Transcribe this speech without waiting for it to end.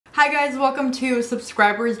Hi guys, welcome to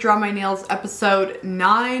Subscribers Draw My Nails episode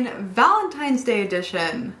 9, Valentine's Day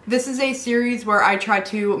edition. This is a series where I try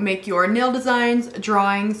to make your nail designs,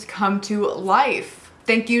 drawings come to life.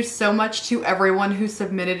 Thank you so much to everyone who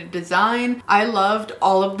submitted a design. I loved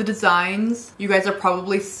all of the designs. You guys are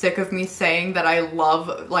probably sick of me saying that I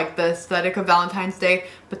love like the aesthetic of Valentine's Day,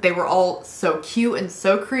 but they were all so cute and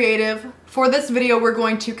so creative. For this video, we're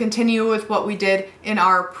going to continue with what we did in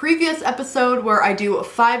our previous episode where I do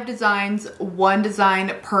 5 designs, 1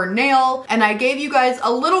 design per nail. And I gave you guys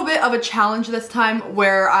a little bit of a challenge this time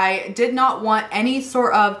where I did not want any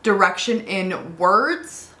sort of direction in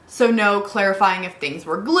words. So no clarifying if things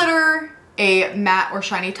were glitter, a matte or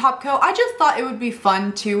shiny top coat. I just thought it would be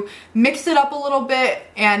fun to mix it up a little bit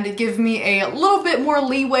and give me a little bit more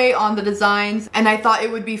leeway on the designs. And I thought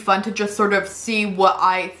it would be fun to just sort of see what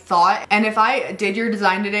I thought. And if I did your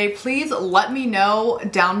design today, please let me know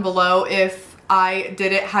down below if I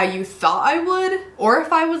did it how you thought I would or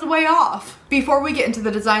if I was way off. Before we get into the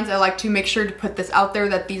designs, I like to make sure to put this out there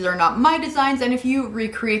that these are not my designs, and if you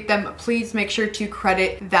recreate them, please make sure to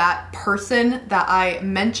credit that person that I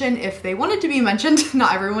mention if they wanted to be mentioned.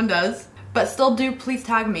 Not everyone does, but still do please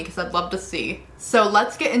tag me because I'd love to see. So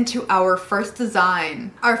let's get into our first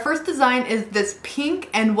design. Our first design is this pink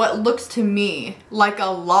and what looks to me like a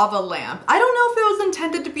lava lamp. I don't know if it was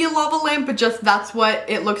intended to be a lava lamp, but just that's what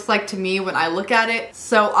it looks like to me when I look at it.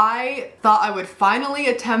 So I thought I would finally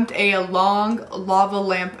attempt a long lava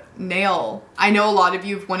lamp nail. I know a lot of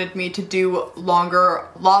you have wanted me to do longer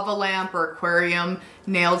lava lamp or aquarium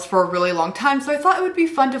nails for a really long time, so I thought it would be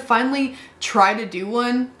fun to finally try to do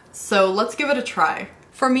one. So let's give it a try.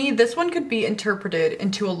 For me, this one could be interpreted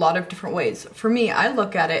into a lot of different ways. For me, I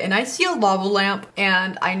look at it and I see a lava lamp,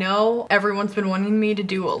 and I know everyone's been wanting me to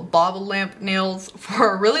do lava lamp nails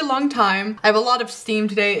for a really long time. I have a lot of steam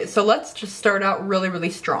today, so let's just start out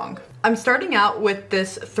really strong. I'm starting out with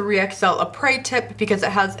this 3XL Apres tip because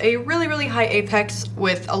it has a really high apex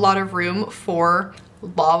with a lot of room for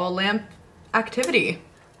lava lamp activity.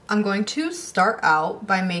 I'm going to start out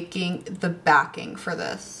by making the backing for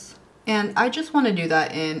this. And I just want to do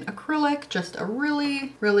that in acrylic, just a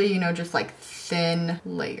really, you know, just like thin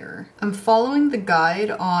layer. I'm following the guide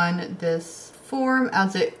on this form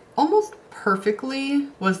as it almost perfectly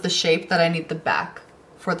was the shape that I need the back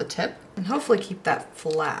for the tip. And hopefully keep that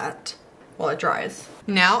flat while it dries.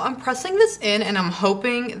 Now I'm pressing this in and I'm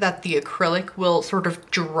hoping that the acrylic will sort of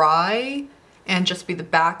dry and just be the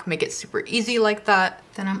back, make it super easy like that.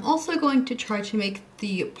 Then I'm also going to try to make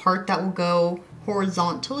the part that will go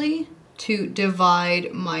horizontally to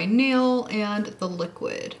divide my nail and the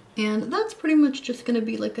liquid. And that's pretty much just gonna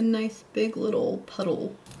be like a nice big little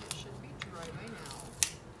puddle. Should be dry by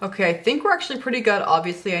now. Okay, I think we're actually pretty good.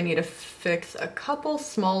 Obviously I need to fix a couple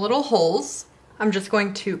small little holes. I'm just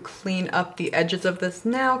going to clean up the edges of this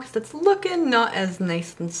now because it's looking not as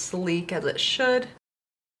nice and sleek as it should.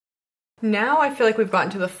 Now I feel like we've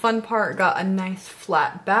gotten to the fun part, got a nice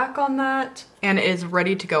flat back on that, and it is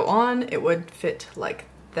ready to go on. It would fit like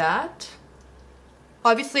that.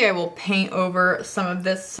 Obviously I will paint over some of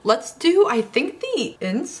this. Let's do, I think, the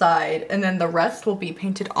inside, and then the rest will be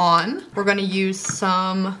painted on. We're gonna use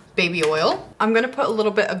some baby oil. I'm gonna put a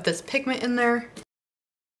little bit of this pigment in there.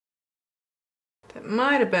 That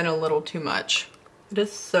might have been a little too much. It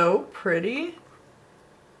is so pretty.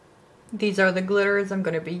 These are the glitters I'm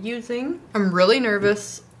going to be using. I'm really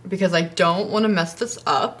nervous because I don't want to mess this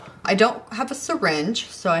up. I don't have a syringe,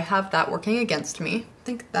 so I have that working against me. I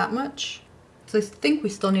think that much. So I think we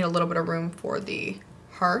still need a little bit of room for the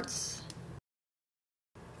hearts.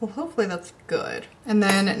 Well, hopefully that's good. And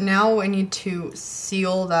then now I need to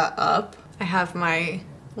seal that up. I have my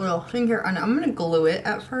little finger, and I'm going to glue it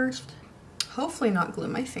at first. Hopefully not glue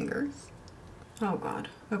my fingers. Oh God.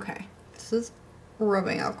 Okay. This is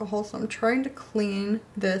rubbing alcohol, so I'm trying to clean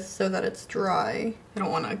this so that it's dry. I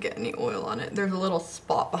don't want to get any oil on it. There's a little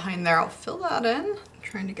spot behind there. I'll fill that in. I'm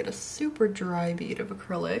trying to get a super dry bead of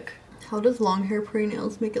acrylic. How does long hair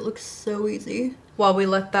pre-nails make it look so easy? While we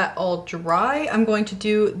let that all dry, I'm going to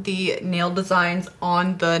do the nail designs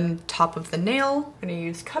on the top of the nail. I'm gonna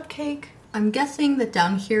use Cupcake. I'm guessing that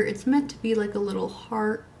down here it's meant to be like a little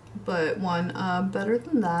heart, but one better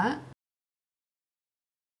than that.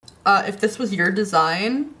 If this was your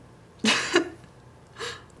design,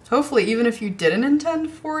 hopefully even if you didn't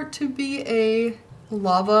intend for it to be a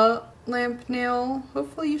lava lamp nail,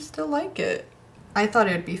 hopefully you still like it. I thought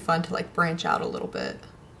it would be fun to like branch out a little bit.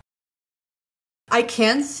 I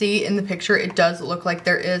can see in the picture it does look like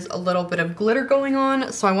there is a little bit of glitter going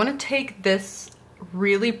on, so I want to take this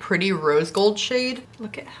really pretty rose gold shade.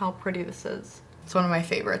 Look at how pretty this is. It's one of my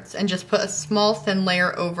favorites. And just put a small thin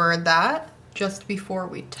layer over that just before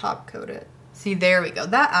we top coat it. See, there we go.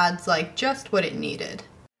 That adds like just what it needed.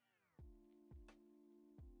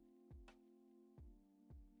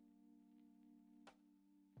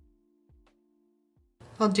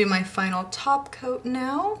 I'll do my final top coat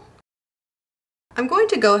now. I'm going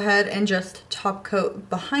to go ahead and just top coat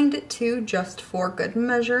behind it too, just for good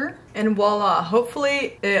measure. And voila,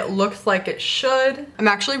 hopefully it looks like it should. I'm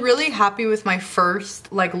actually really happy with my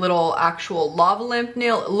first like little actual lava lamp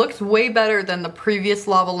nail. It looks way better than the previous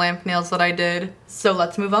lava lamp nails that I did. So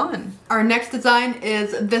let's move on. Our next design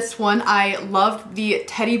is this one. I loved the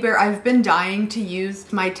teddy bear. I've been dying to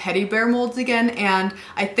use my teddy bear molds again, and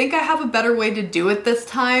I think I have a better way to do it this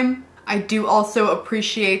time. I do also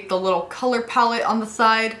appreciate the little color palette on the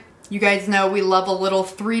side. You guys know we love a little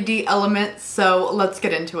 3D element, so let's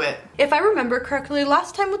get into it. If I remember correctly,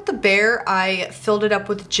 last time with the bear, I filled it up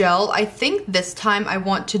with gel. I think this time I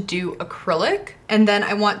want to do acrylic, and then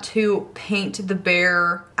I want to paint the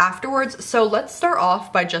bear afterwards. So let's start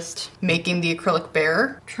off by just making the acrylic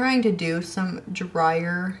bear. I'm trying to do some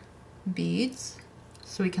drier beads,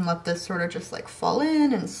 so we can let this sort of just like fall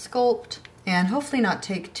in and sculpt, and hopefully not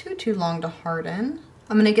take too long to harden.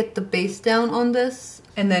 I'm gonna get the base down on this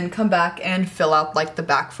and then come back and fill out like the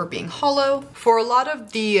back for being hollow. For a lot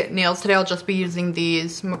of the nails today, I'll just be using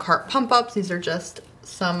these Macart pump ups. These are just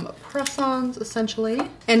some press-ons essentially.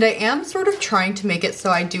 And I am sort of trying to make it so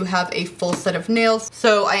I do have a full set of nails.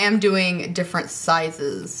 So I am doing different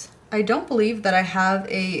sizes. I don't believe that I have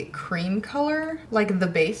a cream color like the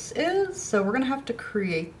base is, so we're gonna have to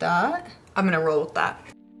create that. I'm gonna roll with that.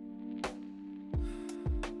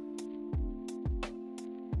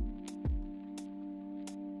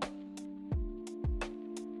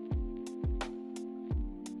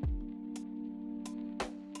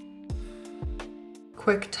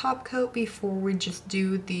 Quick top coat before we just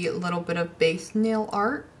do the little bit of base nail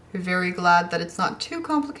art. I'm very glad that it's not too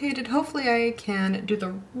complicated. Hopefully I can do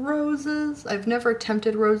the roses. I've never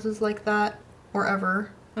attempted roses like that, or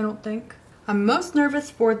ever, I don't think. I'm most nervous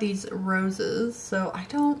for these roses, so I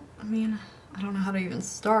don't know how to even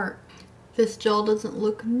start. This gel doesn't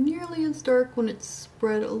look nearly as dark when it's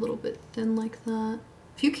spread a little bit thin like that.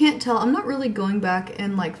 If you can't tell, I'm not really going back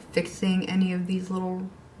and like fixing any of these little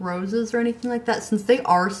roses or anything like that, since they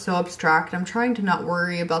are so abstract. I'm trying to not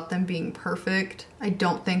worry about them being perfect. I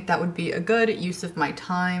don't think that would be a good use of my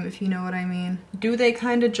time, if you know what I mean. Do they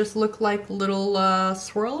kind of just look like little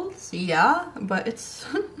swirls? Yeah, but it's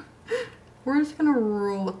we're just gonna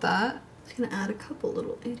roll with that. Just gonna add a couple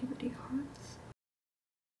little itty bitty hearts.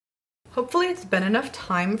 Hopefully it's been enough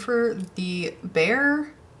time for the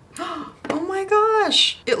bear. Oh my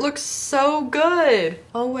gosh, it looks so good.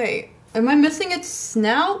 Oh wait, am I missing its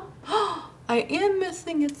snout? I am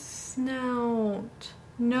missing its snout.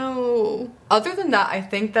 No. Other than that, I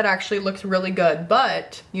think that actually looks really good,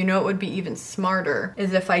 but you know it would be even smarter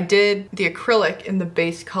is if I did the acrylic in the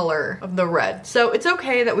base color of the red. So it's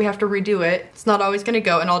okay that we have to redo it. It's not always gonna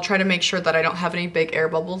go, and I'll try to make sure that I don't have any big air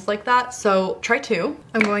bubbles like that. So try two.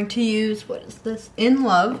 I'm going to use, what is this? In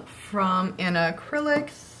Love from Anna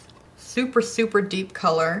Acrylics. Super deep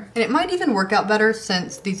color, and it might even work out better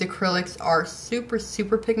since these acrylics are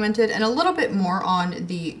super pigmented and a little bit more on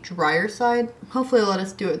the drier side. Hopefully it'll let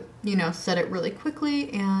us do it, you know, set it really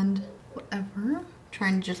quickly and whatever.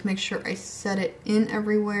 Trying to just make sure I set it in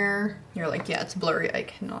everywhere. You're like, yeah, it's blurry, I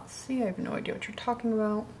cannot see. I have no idea what you're talking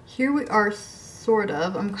about. Here we are, sort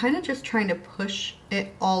of. I'm kind of just trying to push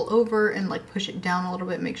it all over and like push it down a little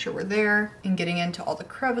bit, make sure we're there and getting into all the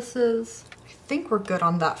crevices. I think we're good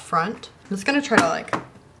on that front. I'm just gonna try to like,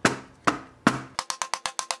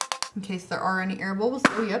 in case there are any air bubbles.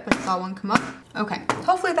 Oh yep, I saw one come up. Okay,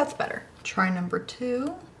 hopefully that's better. Try number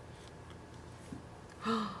two.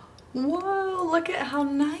 Whoa, look at how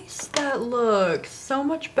nice that looks. So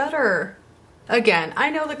much better. Again, I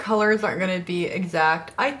know the colors aren't gonna be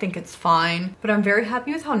exact. I think it's fine, but I'm very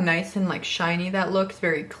happy with how nice and like shiny that looks,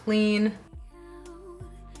 very clean.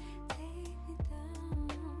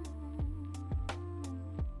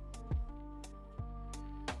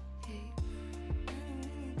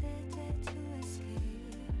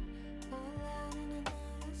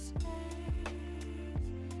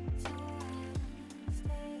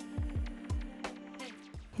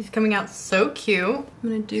 He's coming out so cute. I'm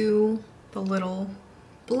gonna do the little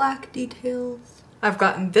black details. I've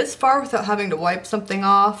gotten this far without having to wipe something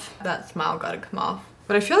off. That smile gotta come off.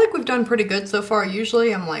 But I feel like we've done pretty good so far.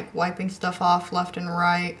 Usually I'm like wiping stuff off left and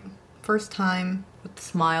right. First time with the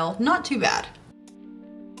smile, not too bad.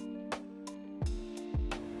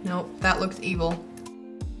 Nope, that looks evil.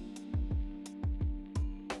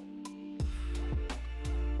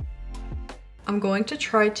 I'm going to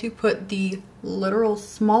try to put the literal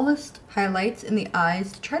smallest highlights in the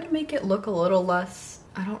eyes to try to make it look a little less,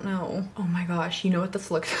 I don't know. Oh my gosh, you know what this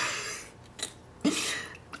looks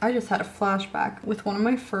I just had a flashback with one of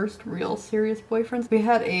my first real serious boyfriends. We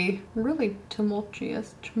had a really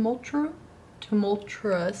tumultuous,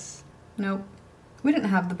 nope. We didn't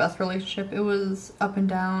have the best relationship. It was up and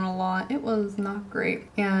down a lot. It was not great.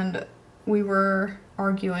 And we were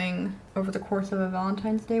arguing over the course of a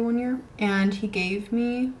Valentine's Day one year. And he gave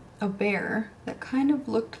me a bear that kind of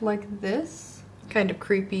looked like this. Kind of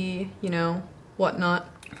creepy, you know, whatnot,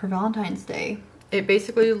 for Valentine's Day. It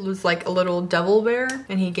basically was like a little devil bear,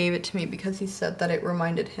 and he gave it to me because he said that it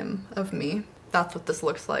reminded him of me. That's what this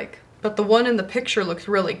looks like. But the one in the picture looks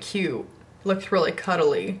really cute. Looks really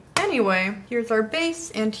cuddly. Anyway, here's our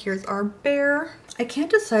base and here's our bear. I can't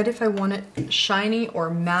decide if I want it shiny or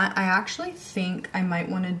matte. I actually think I might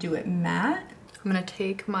want to do it matte. I'm gonna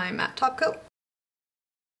take my matte top coat.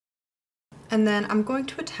 And then I'm going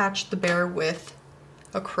to attach the bear with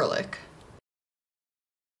acrylic.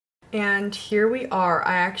 And here we are.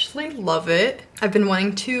 I actually love it. I've been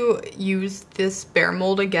wanting to use this bear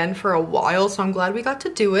mold again for a while, so I'm glad we got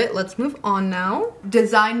to do it. Let's move on now.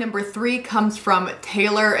 Design number 3 comes from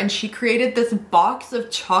Taylor, and she created this box of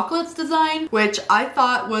chocolates design, which I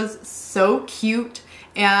thought was so cute.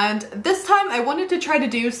 And this time I wanted to try to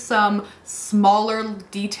do some smaller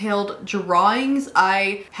detailed drawings.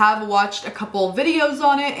 I have watched a couple videos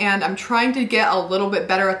on it and I'm trying to get a little bit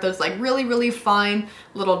better at those like really fine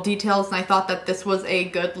little details, and I thought that this was a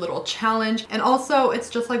good little challenge. And also it's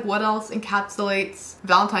just like, what else encapsulates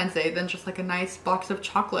Valentine's Day than just like a nice box of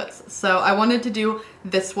chocolates? So I wanted to do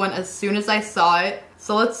this one as soon as I saw it.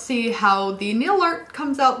 So let's see how the nail art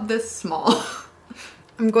comes out this small.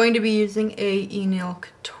 I'm going to be using a e-nail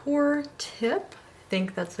couture tip. I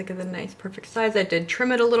think that's like the nice perfect size. I did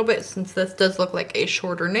trim it a little bit since this does look like a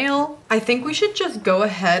shorter nail. I think we should just go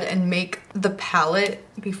ahead and make the palette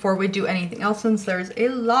before we do anything else, since there's a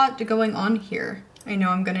lot going on here. I know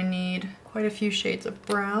I'm gonna need quite a few shades of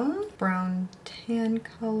brown tan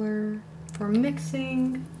color for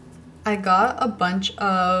mixing. I got a bunch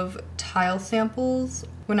of tile samples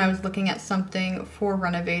when I was looking at something for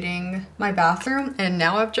renovating my bathroom, and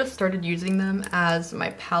now I've just started using them as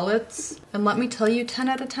my palettes. And let me tell you, 10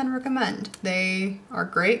 out of 10 recommend. They are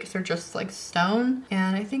great because they're just like stone,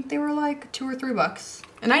 and I think they were like $2 or $3.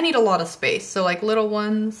 And I need a lot of space, so like little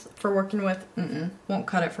ones for working with, won't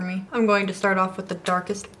cut it for me. I'm going to start off with the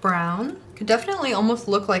darkest brown. Could definitely almost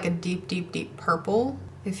look like a deep purple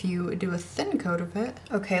if you do a thin coat of it.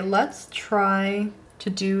 Okay, let's try to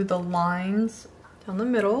do the lines down the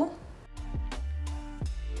middle.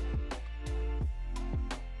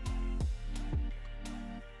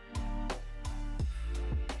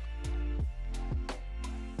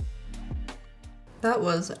 That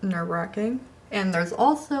was nerve-wracking. And there's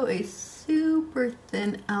also a super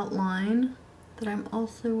thin outline that I'm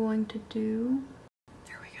also going to do.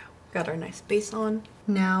 There we go. Got our nice base on.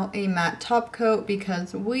 Now a matte top coat,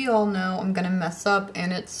 because we all know I'm gonna mess up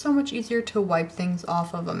and it's so much easier to wipe things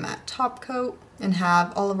off of a matte top coat and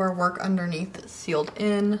have all of our work underneath sealed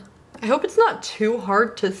in. I hope it's not too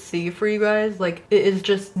hard to see for you guys. Like, it is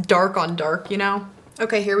just dark on dark, you know?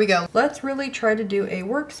 Okay, here we go. Let's really try to do a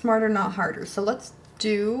work smarter, not harder. So let's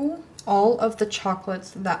do all of the chocolates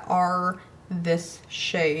that are this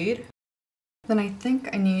shade. Then I think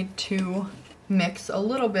I need to mix a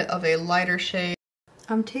little bit of a lighter shade.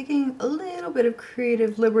 I'm taking a little bit of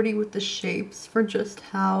creative liberty with the shapes for just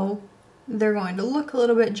how they're going to look a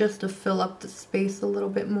little bit, just to fill up the space a little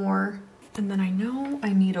bit more. And then I know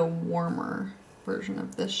I need a warmer version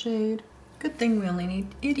of this shade. Good thing we only need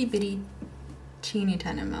itty bitty teeny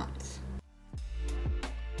tiny amounts.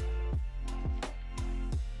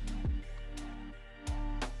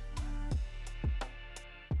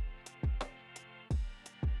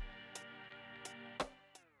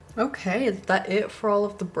 Okay, is that it for all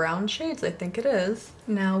of the brown shades? I think it is.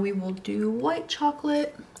 Now we will do white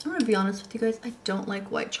chocolate. I'm gonna be honest with you guys, I don't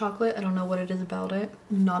like white chocolate. I don't know what it is about it.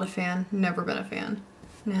 Not a fan, never been a fan.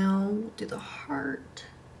 Now we'll do the heart.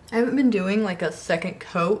 I haven't been doing like a second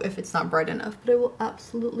coat if it's not bright enough, but I will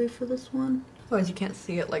absolutely for this one. Otherwise you can't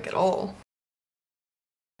see it like at all.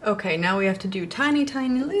 Okay, now we have to do tiny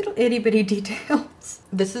little itty bitty details.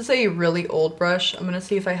 This is a really old brush. I'm gonna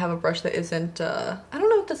see if I have a brush that isn't, I don't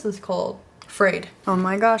know what this is called. Frayed. Oh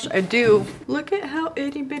my gosh, I do. Look at how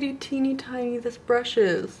itty bitty teeny tiny this brush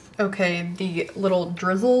is. Okay, the little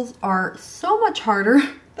drizzles are so much harder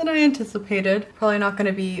than I anticipated. Probably not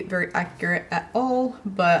gonna be very accurate at all,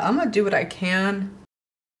 but I'm gonna do what I can.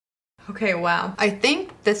 Okay, wow. I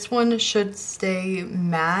think this one should stay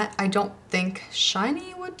matte. I don't think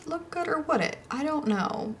shiny would look good, or would it? I don't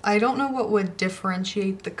know. I don't know what would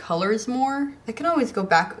differentiate the colors more. I can always go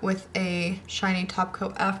back with a shiny top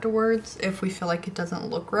coat afterwards if we feel like it doesn't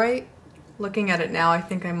look right. Looking at it now, I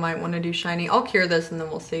think I might want to do shiny. I'll cure this and then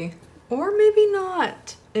we'll see. Or maybe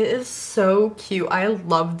not. It is so cute. I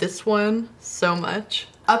love this one so much.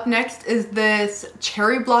 Up next is this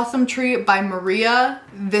Cherry Blossom Tree by Maria.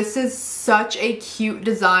 This is such a cute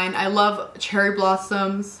design. I love cherry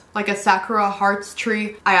blossoms, like a Sakura Hearts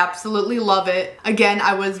tree. I absolutely love it. Again,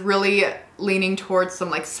 I was really leaning towards some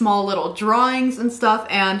like small little drawings and stuff,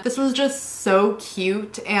 and this was just so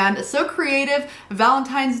cute and so creative.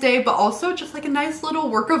 Valentine's Day, but also just like a nice little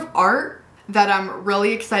work of art that I'm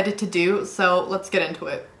really excited to do, so let's get into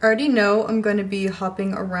it. I already know I'm going to be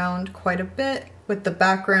hopping around quite a bit with the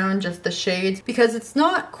background, just the shades, because it's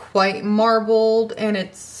not quite marbled and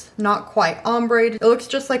it's not quite ombre. It looks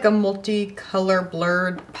just like a multi-color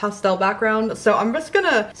blurred pastel background. So I'm just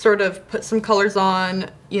gonna sort of put some colors on,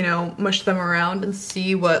 you know, mush them around and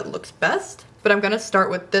see what looks best. But I'm gonna start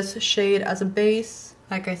with this shade as a base.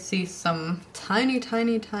 Like I see some tiny,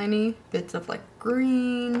 tiny, tiny bits of like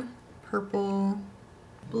green, purple,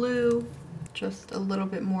 blue, just a little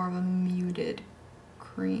bit more of a muted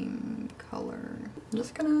cream color. I'm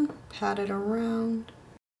just gonna pat it around.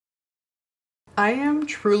 I am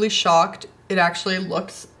truly shocked it actually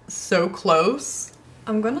looks so close.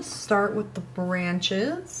 I'm gonna start with the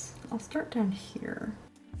branches. I'll start down here.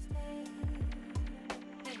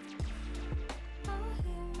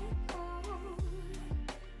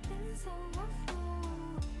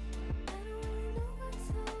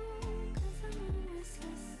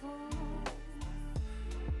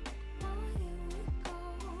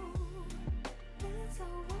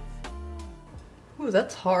 Ooh,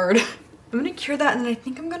 that's hard. I'm gonna cure that and then I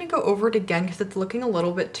think I'm gonna go over it again because it's looking a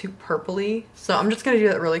little bit too purpley. So I'm just gonna do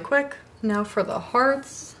that really quick. Now for the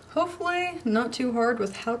hearts. Hopefully not too hard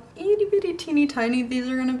with how itty bitty teeny tiny these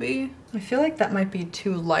are gonna be. I feel like that might be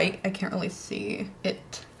too light. I can't really see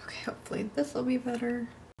it. Okay, hopefully this will be better.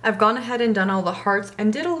 I've gone ahead and done all the hearts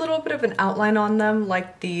and did a little bit of an outline on them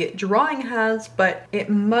like the drawing has, but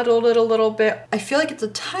it muddled it a little bit. I feel like it's a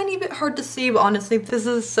tiny bit hard to see, but honestly, this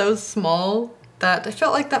is so small that I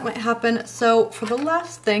felt like that might happen. So for the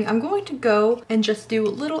last thing, I'm going to go and just do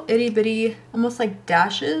little itty bitty, almost like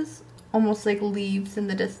dashes, almost like leaves in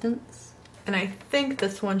the distance. And I think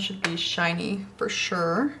this one should be shiny for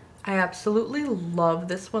sure. I absolutely love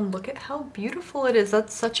this one. Look at how beautiful it is.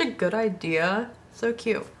 That's such a good idea. So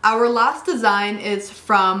cute. Our last design is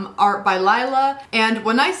from Art by Lila, and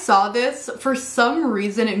when I saw this, for some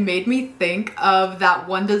reason it made me think of that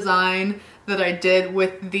one design that I did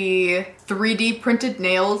with the 3D printed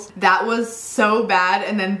nails. That was so bad,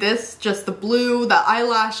 and then this, just the blue, the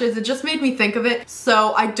eyelashes, it just made me think of it.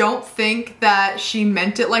 So I don't think that she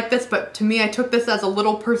meant it like this, but to me I took this as a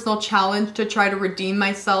little personal challenge to try to redeem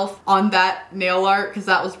myself on that nail art because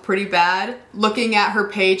that was pretty bad. Looking at her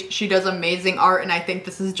page, she does amazing art and I think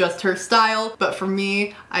this is just her style, but for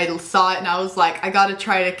me, I saw it and I was like, I gotta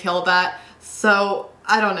try to kill that. So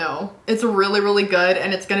I don't know. It's really, really good,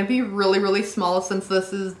 and it's gonna be really, really small since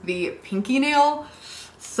this is the pinky nail.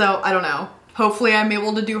 So I don't know. Hopefully I'm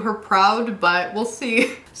able to do her proud, but we'll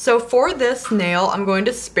see. So for this nail, I'm going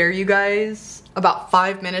to spare you guys about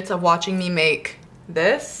 5 minutes of watching me make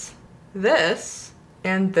this, this,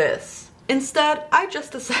 and this. Instead, I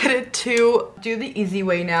just decided to do the easy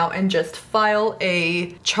way now and just file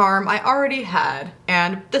a charm I already had.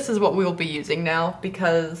 And this is what we will be using now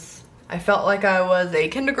because I felt like I was a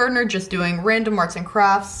kindergartner just doing random arts and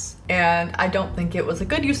crafts, and I don't think it was a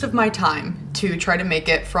good use of my time to try to make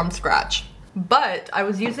it from scratch. But I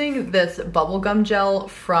was using this bubblegum gel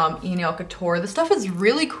from eNail Couture. This stuff is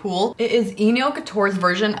really cool. It is eNail Couture's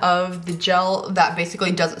version of the gel that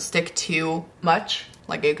basically doesn't stick too much.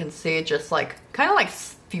 Like you can see, it just like, kind of like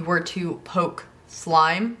if you were to poke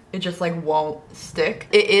slime, it just like won't stick.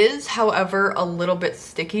 It is, however, a little bit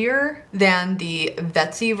stickier than the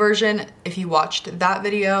Vetsy version. If you watched that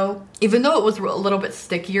video, even though it was a little bit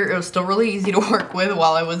stickier, it was still really easy to work with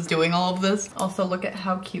while I was doing all of this. Also, look at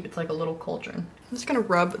how cute, it's like a little cauldron. I'm just gonna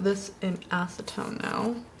rub this in acetone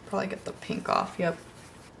now. Probably get the pink off, yep.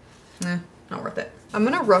 Not worth it. I'm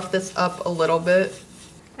gonna rough this up a little bit,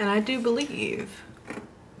 and I do believe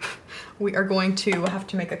we are going to have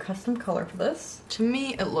to make a custom color for this. To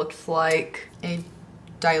me, it looks like a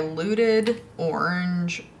diluted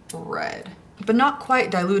orange red, but not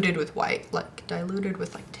quite diluted with white, like diluted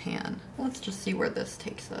with like tan. Let's just see where this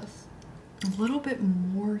takes us. A little bit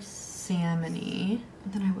more salmon-y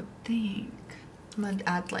than I would think. I'm gonna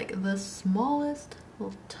add like the smallest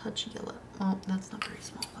little touch of yellow. Oh, that's not very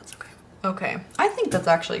small, that's okay. Okay, I think that's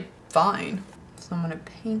actually fine. So I'm gonna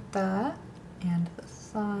paint that and the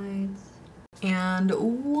sides. And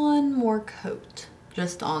one more coat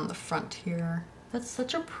just on the front here. That's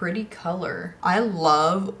such a pretty color. I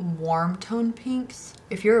love warm tone pinks.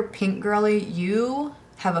 If you're a pink girly, you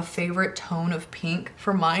have a favorite tone of pink.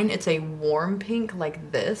 For mine, it's a warm pink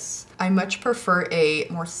like this. I much prefer a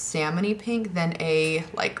more salmony pink than a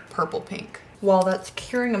like purple pink. While that's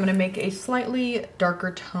curing, I'm gonna make a slightly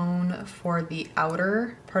darker tone for the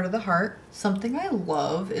outer part of the heart. Something I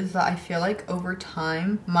love is that I feel like over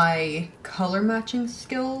time, my color matching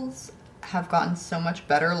skills have gotten so much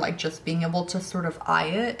better, like just being able to sort of eye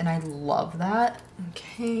it, and I love that.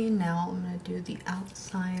 Okay, now I'm gonna do the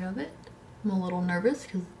outside of it. I'm a little nervous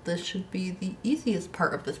because this should be the easiest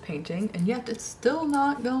part of this painting, and yet it's still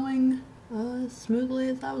not going as smoothly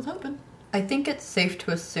as I was hoping. I think it's safe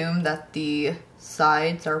to assume that the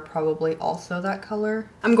sides are probably also that color.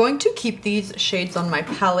 I'm going to keep these shades on my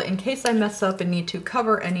palette in case I mess up and need to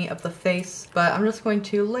cover any of the face, but I'm just going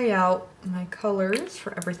to lay out my colors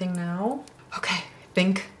for everything now. Okay, I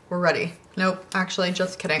think we're ready. Nope, actually,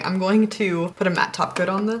 just kidding. I'm going to put a matte top coat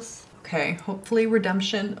on this. Okay, hopefully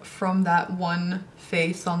redemption from that one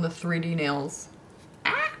face on the 3D nails.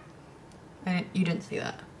 Ah! You didn't see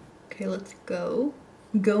that. Okay, let's go.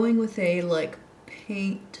 Going with a like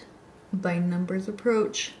paint by numbers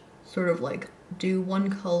approach, sort of like do one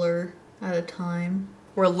color at a time.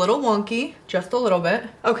 We're a little wonky, just a little bit.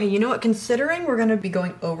 Okay, you know what, considering we're gonna be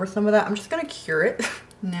going over some of that, I'm just gonna cure it.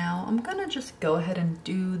 Now I'm gonna just go ahead and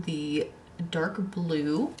do the dark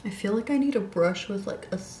blue. I feel like I need a brush with like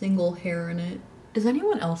a single hair in it. Does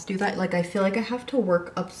anyone else do that? Like I feel like I have to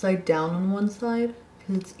work upside down on one side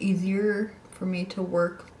because it's easier for me to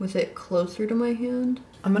work with it closer to my hand.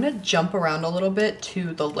 I'm gonna jump around a little bit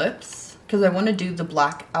to the lips because I want to do the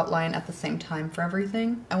black outline at the same time for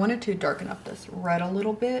everything. I wanted to darken up this red a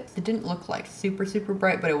little bit. It didn't look like super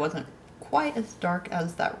bright, but it wasn't quite as dark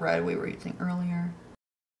as that red we were using earlier.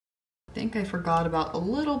 I think I forgot about a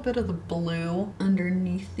little bit of the blue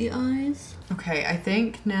underneath the eyes. Okay, I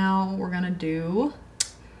think now we're gonna do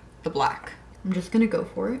the black. I'm just gonna go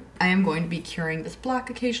for it. I am going to be curing this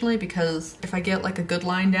black occasionally because if I get like a good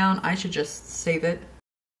line down, I should just save it.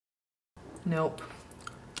 Nope.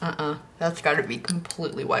 That's gotta be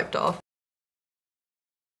completely wiped off.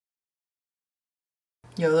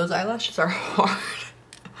 Yo, those eyelashes are hard.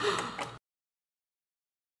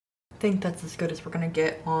 I think that's as good as we're gonna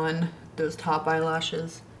get on those top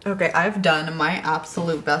eyelashes. Okay, I've done my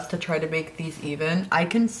absolute best to try to make these even. I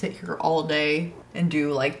can sit here all day and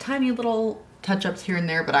do like tiny little touch-ups here and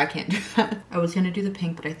there, but I can't do that. I was gonna do the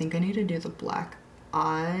pink, but I think I need to do the black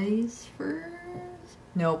eyes first.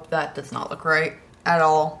 Nope, that does not look right at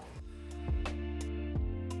all.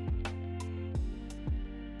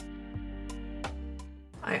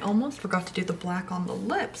 I almost forgot to do the black on the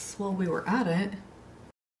lips while we were at it.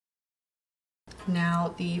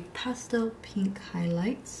 Now the pastel pink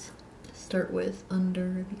highlights. Start with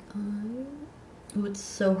under the eye. Oh, it's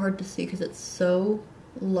so hard to see because it's so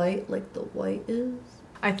light like the white is.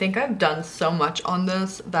 I think I've done so much on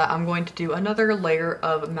this that I'm going to do another layer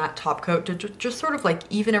of matte top coat to just sort of like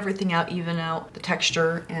even everything out, even out the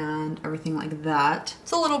texture and everything like that.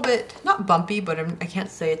 It's a little bit, not bumpy, but I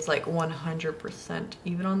can't say it's like 100%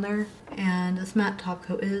 even on there. And this matte top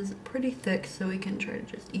coat is pretty thick, so we can try to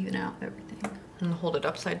just even out everything. And hold it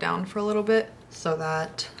upside down for a little bit so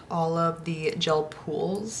that all of the gel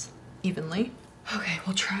pools evenly. Okay,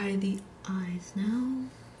 we'll try the eyes now.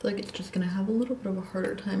 I feel like it's just gonna have a little bit of a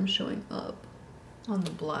harder time showing up on the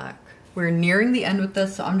black. We're nearing the end with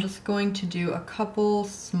this, so I'm just going to do a couple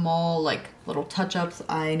small like little touch-ups.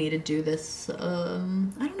 I need to do this, I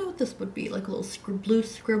don't know what this would be, like a little blue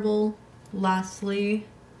scribble. Lastly,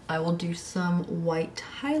 I will do some white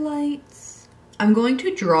highlights. I'm going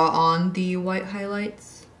to draw on the white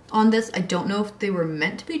highlights on this. I don't know if they were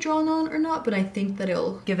meant to be drawn on or not, but I think that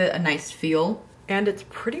it'll give it a nice feel. And it's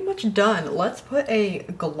pretty much done. Let's put a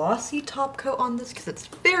glossy top coat on this because it's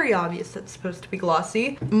very obvious it's supposed to be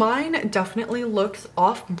glossy. Mine definitely looks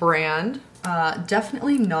off-brand.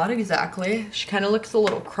 Definitely not exactly. She kind of looks a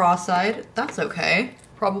little cross-eyed. That's okay.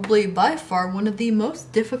 Probably by far one of the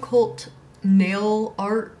most difficult nail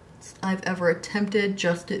arts I've ever attempted,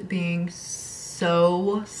 just it being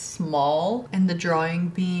so small and the drawing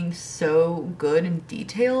being so good and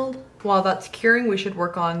detailed. While that's curing, we should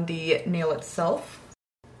work on the nail itself.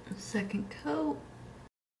 Second coat.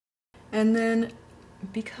 And then,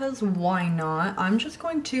 because why not, I'm just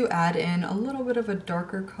going to add in a little bit of a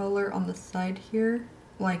darker color on the side here.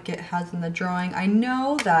 like it has in the drawing. I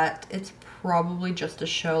know that it's probably just to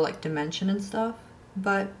show like dimension and stuff,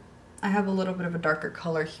 but I have a little bit of a darker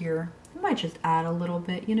color here. I might just add a little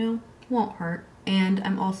bit, you know, won't hurt. And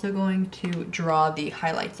I'm also going to draw the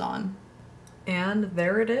highlights on. And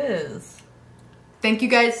there it is. Thank you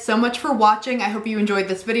guys so much for watching. I hope you enjoyed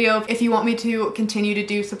this video. If you want me to continue to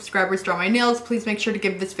do subscribers draw my nails, please make sure to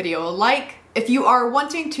give this video a like. If you are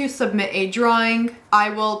wanting to submit a drawing, I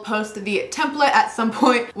will post the template at some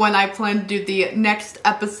point when I plan to do the next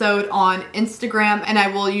episode on Instagram, and I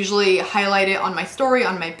will usually highlight it on my story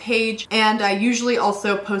on my page, and I usually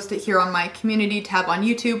also post it here on my community tab on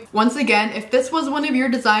YouTube. Once again, if this was one of your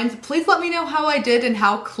designs, please let me know how I did and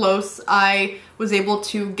how close I was able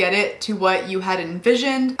to get it to what you had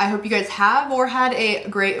envisioned. I hope you guys have or had a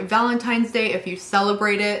great Valentine's Day if you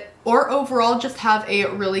celebrate it, or overall just have a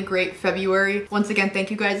really great February. Once again, thank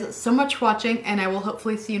you guys so much for watching, and I will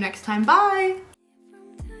hopefully see you next time. Bye!